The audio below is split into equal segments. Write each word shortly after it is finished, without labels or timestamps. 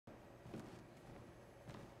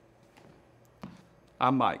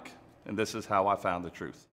I'm Mike, and this is how I found the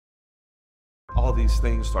truth. All these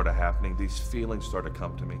things started happening, these feelings started to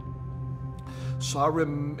come to me. So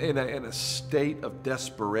in a state of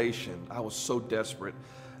desperation. I was so desperate.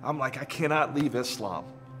 I'm like, I cannot leave Islam.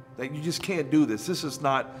 That you just can't do this. This is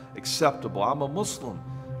not acceptable. I'm a Muslim.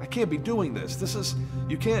 I can't be doing this.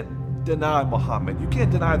 You can't deny Muhammad. You can't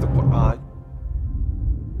deny the Quran.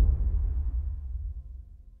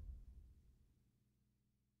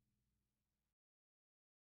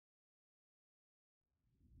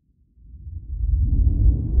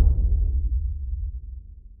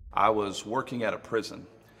 I was working at a prison,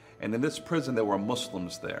 and in this prison there were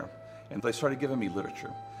Muslims there, and they started giving me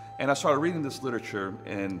literature. And I started reading this literature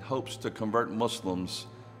in hopes to convert Muslims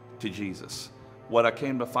to Jesus. What I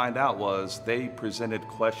came to find out was they presented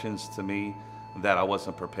questions to me that I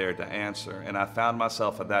wasn't prepared to answer, and I found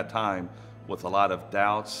myself at that time with a lot of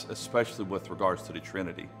doubts, especially with regards to the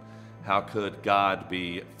Trinity. How could God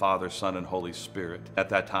be Father, Son, and Holy Spirit? At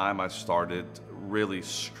that time I started really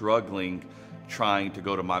struggling, trying to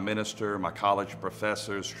go to my minister, my college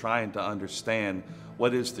professors, trying to understand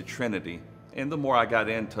what is the Trinity. And the more I got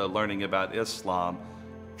into learning about Islam,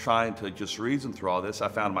 trying to just reason through all this, I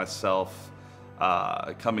found myself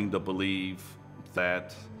coming to believe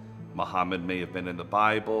that Muhammad may have been in the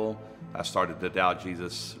Bible. I started to doubt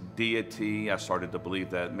Jesus' deity. I started to believe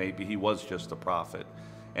that maybe he was just a prophet.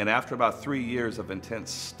 And after about 3 years of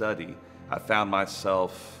intense study, I found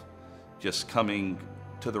myself just coming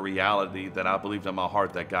to the reality that I believed in my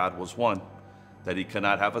heart that God was one, that he could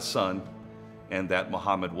not have a son, and that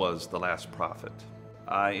Muhammad was the last prophet.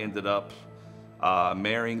 I ended up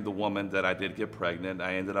marrying the woman that I did get pregnant.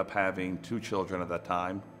 I ended up having 2 children at that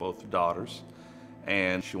time, both daughters.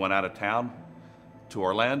 And she went out of town to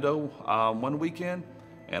Orlando one weekend,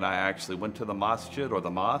 and I actually went to the masjid or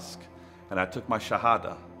the mosque, and I took my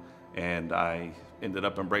shahada, and I ended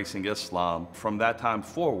up embracing Islam. From that time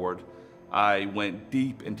forward, I went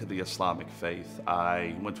deep into the Islamic faith.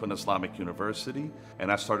 I went to an Islamic university, and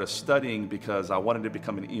I started studying because I wanted to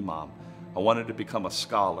become an imam. I wanted to become a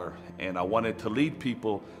scholar, and I wanted to lead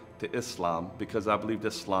people to Islam because I believed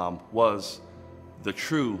Islam was the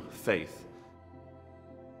true faith.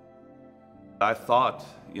 I thought,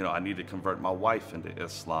 I needed to convert my wife into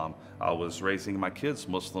Islam. I was raising my kids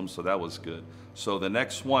Muslim, so that was good. So the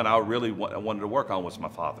next one I really wanted to work on was my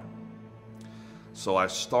father. So I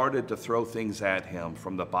started to throw things at him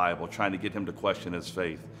from the Bible, trying to get him to question his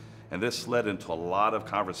faith. And this led into a lot of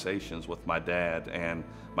conversations with my dad, and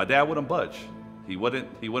my dad wouldn't budge. He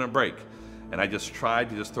wouldn't break. And I just tried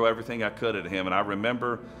to throw everything I could at him. And I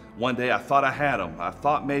remember one day I thought I had him. I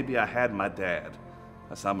thought maybe I had my dad.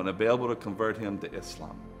 I said, I'm gonna be able to convert him to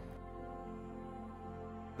Islam.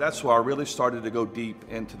 That's where I really started to go deep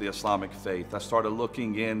into the Islamic faith. I started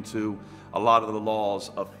looking into a lot of the laws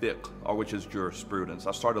of fiqh, or which is jurisprudence.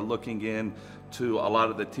 I started looking into a lot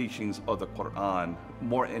of the teachings of the Quran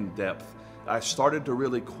more in depth. I started to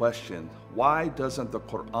really question, why doesn't the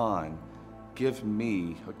Quran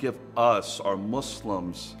give us, or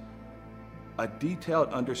Muslims, a detailed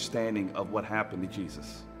understanding of what happened to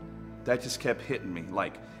Jesus? That just kept hitting me.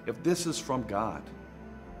 Like, if this is from God,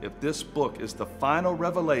 if this book is the final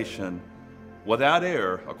revelation without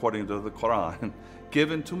error, according to the Quran,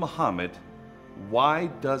 given to Muhammad, why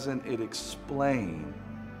doesn't it explain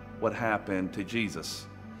what happened to Jesus?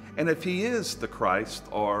 And if he is the Christ,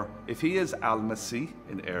 or if he is Al-Masih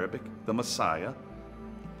in Arabic, the Messiah,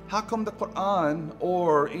 how come the Quran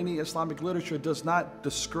or any Islamic literature does not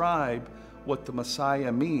describe what the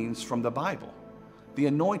Messiah means from the Bible, the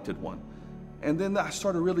anointed one? And then I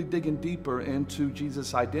started really digging deeper into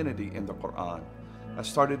Jesus' identity in the Quran. I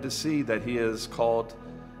started to see that he is called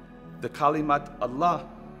the Kalimat Allah,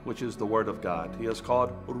 which is the word of God. He is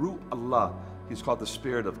called Ruh Allah. He's called the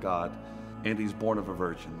Spirit of God, and he's born of a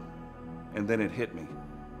virgin. And then it hit me.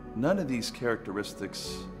 None of these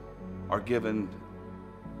characteristics are given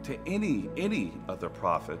to any other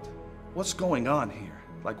prophet. What's going on here?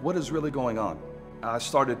 Like, what is really going on? I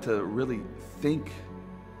started to really think,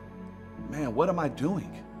 man, what am I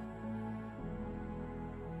doing?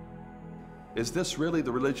 Is this really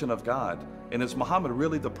the religion of God? And is Muhammad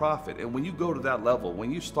really the prophet? And when you go to that level,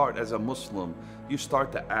 when you start as a Muslim, you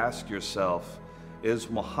start to ask yourself, is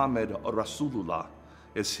Muhammad Rasulullah?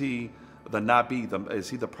 Is he the Nabi, is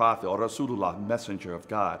he the prophet, or Rasulullah, messenger of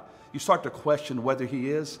God? You start to question whether he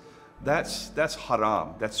is. That's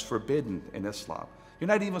haram, that's forbidden in Islam. You're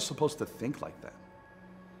not even supposed to think like that.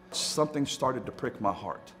 Something started to prick my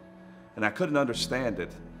heart, and I couldn't understand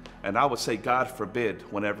it. And I would say, God forbid,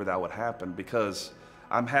 whenever that would happen, because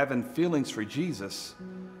I'm having feelings for Jesus,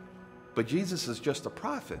 but Jesus is just a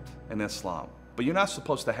prophet in Islam. but you're not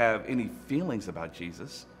supposed to have any feelings about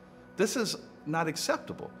Jesus. This is not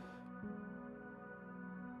acceptable.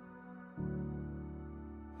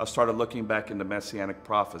 I started looking back into messianic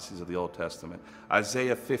prophecies of the Old Testament.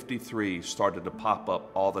 Isaiah 53 started to pop up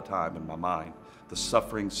all the time in my mind, the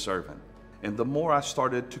suffering servant. And the more I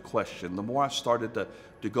started to question, the more I started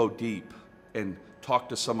to go deep and talk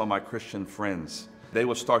to some of my Christian friends, they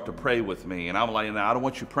would start to pray with me. And I'm like, no, I don't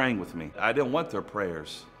want you praying with me. I didn't want their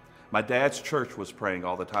prayers. My dad's church was praying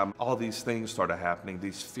all the time. All these things started happening.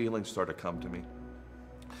 These feelings started to come to me.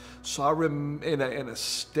 So in a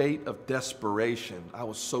state of desperation, I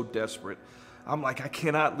was so desperate. I'm like, I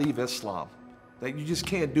cannot leave Islam. That you just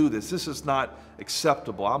can't do this. This is not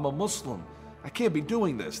acceptable. I'm a Muslim. I can't be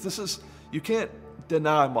doing this. You can't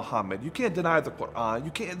deny Muhammad. You can't deny the Quran.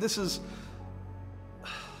 You can't,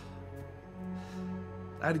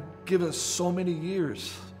 I'd given so many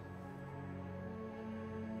years.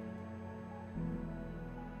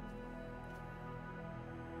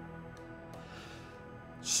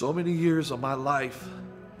 So many years of my life,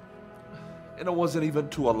 and it wasn't even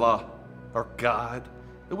to Allah or God.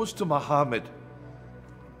 It was to Muhammad.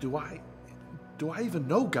 Do I even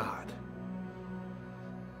know God?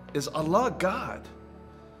 Is Allah God?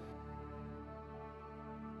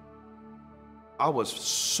 I was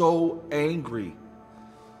so angry,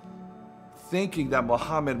 thinking that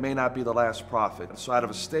Muhammad may not be the last prophet. So out of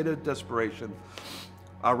a state of desperation,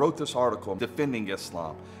 I wrote this article defending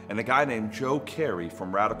Islam. And a guy named Joe Carey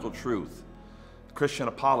from Radical Truth, Christian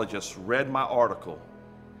apologist, read my article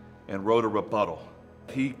and wrote a rebuttal.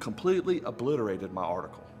 He completely obliterated my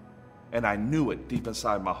article. And I knew it deep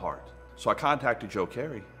inside my heart. So I contacted Joe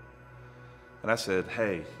Carey. And I said,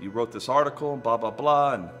 hey, you wrote this article, blah, blah,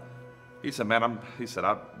 blah. And he said, man,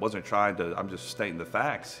 I wasn't trying to, I'm just stating the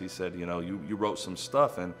facts. He said, you know, you wrote some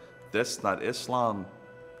stuff, and that's not Islam.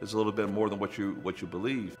 Is a little bit more than what you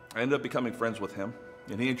believe. I ended up becoming friends with him,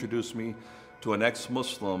 and he introduced me to an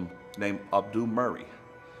ex-Muslim named Abdul Murray.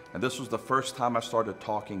 And this was the first time I started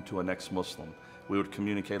talking to an ex-Muslim. We would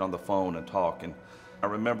communicate on the phone and talk. And I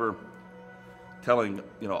remember telling,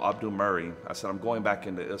 Abdul Murray, I said, I'm going back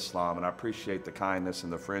into Islam, and I appreciate the kindness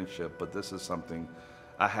and the friendship, but this is something,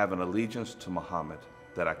 I have an allegiance to Muhammad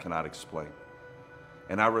that I cannot explain.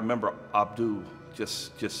 And I remember Abdul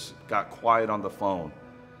just got quiet on the phone.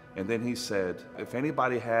 And then he said, if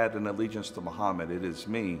anybody had an allegiance to Muhammad, it is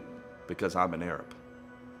me, because I'm an Arab.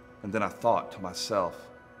 And then I thought to myself,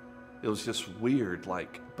 it was just weird, why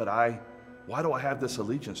do I have this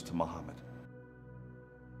allegiance to Muhammad?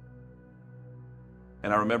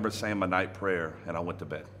 And I remember saying my night prayer, and I went to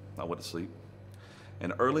bed. I went to sleep.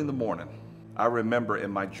 And early in the morning, I remember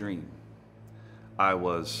in my dream, I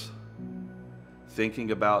was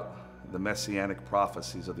thinking about the messianic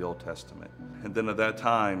prophecies of the Old Testament. And then at that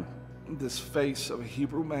time, this face of a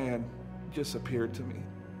Hebrew man just appeared to me.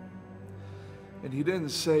 And he didn't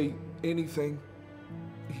say anything.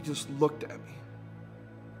 He just looked at me.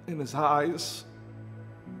 And his eyes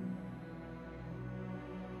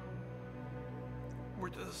were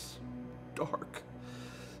just dark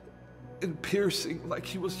and piercing, like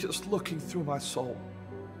he was just looking through my soul.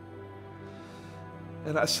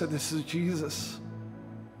 And I said, this is Jesus.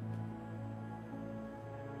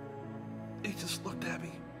 He just looked at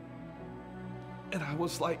me, and I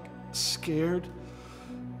was like scared,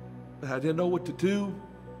 and I didn't know what to do.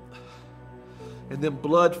 And then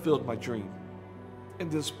blood filled my dream,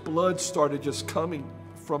 and this blood started just coming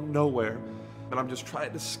from nowhere, and I'm just trying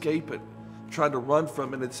to escape it, trying to run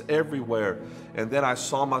from it. It's everywhere. And then I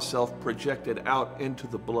saw myself projected out into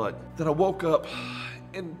the blood. Then I woke up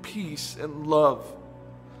in peace and love.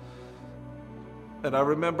 And I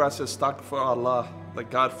remember I said, Astaghfirullah, like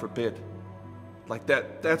God forbid. Like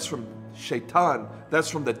that's from Shaitan, that's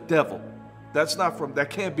from the devil. There's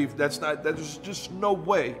just no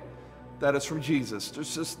way that is from Jesus.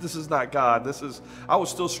 This is not God. I was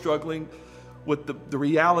still struggling with the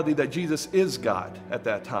reality that Jesus is God at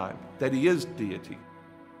that time, that he is deity.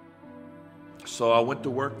 So I went to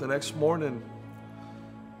work the next morning,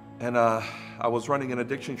 and I was running an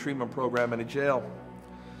addiction treatment program in a jail.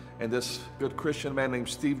 And this good Christian man named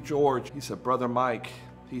Steve George, he said, Brother Mike,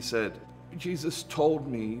 he said, Jesus told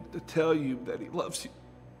me to tell you that he loves you.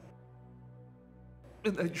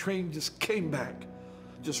 And that dream just came back,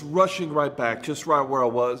 just rushing right back, just right where I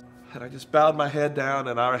was. And I just bowed my head down,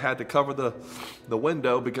 and I had to cover the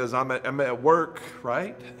window because I'm at work,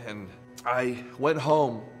 right? And I went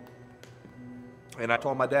home, and I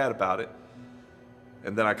told my dad about it.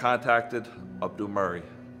 And then I contacted Abdul Murray.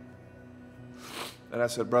 And I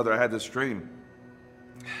said, brother, I had this dream.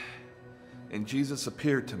 And Jesus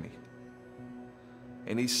appeared to me.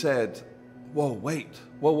 And he said, whoa, wait,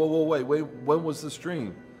 whoa, wait, when was this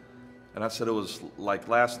dream? And I said, it was like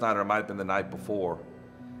last night, or it might have been the night before.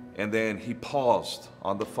 And then he paused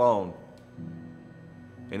on the phone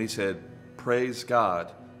and he said, praise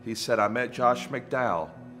God. He said, I met Josh McDowell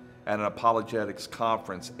at an apologetics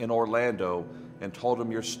conference in Orlando and told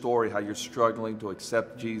him your story, how you're struggling to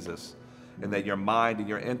accept Jesus and that your mind and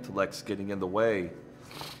your intellect's getting in the way.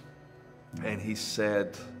 And he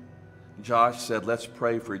said, Josh said, let's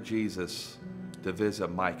pray for Jesus to visit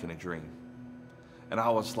Mike in a dream. And I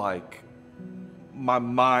was like, my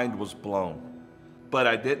mind was blown. But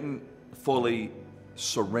I didn't fully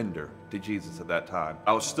surrender to Jesus at that time.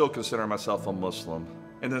 I was still considering myself a Muslim,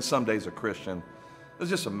 and then some days a Christian. I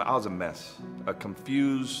was a mess, a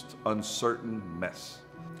confused, uncertain mess.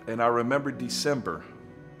 And I remember December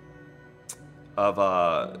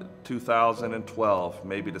of 2012,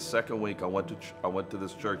 maybe the second week, I went to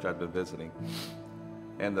this church I'd been visiting,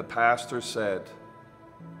 and the pastor said,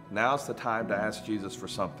 now's the time to ask Jesus for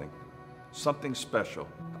something special.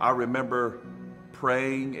 I remember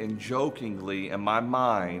praying and jokingly in my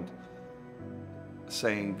mind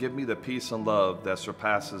saying, give me the peace and love that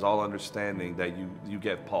surpasses all understanding that you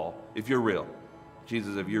get, Paul. If you're real,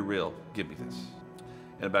 Jesus, if you're real, give me this.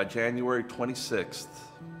 And about January 26th,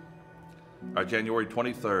 or January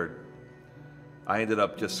 23rd, I ended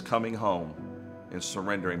up just coming home and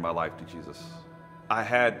surrendering my life to Jesus. I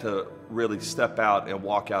had to really step out and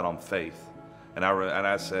walk out on faith. And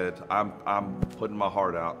I said, I'm putting my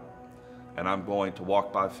heart out, and I'm going to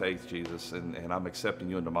walk by faith, Jesus, and I'm accepting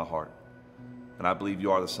you into my heart. And I believe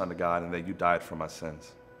you are the Son of God and that you died for my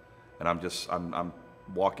sins. And I'm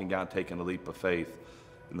walking out, taking a leap of faith.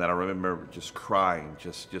 And then I remember just crying,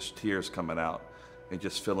 just tears coming out, and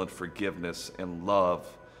just feeling forgiveness and love,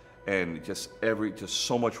 and just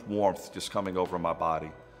so much warmth just coming over my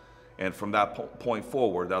body. And from that point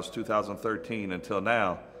forward, that was 2013 until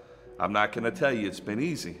now, I'm not going to tell you it's been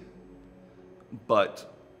easy,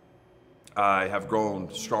 but I have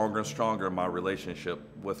grown stronger and stronger in my relationship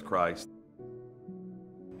with Christ.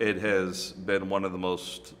 It has been one of the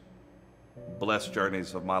most blessed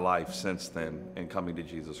journeys of my life since then in coming to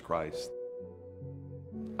Jesus Christ.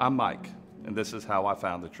 I'm Mike, and this is how I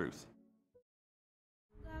found the truth.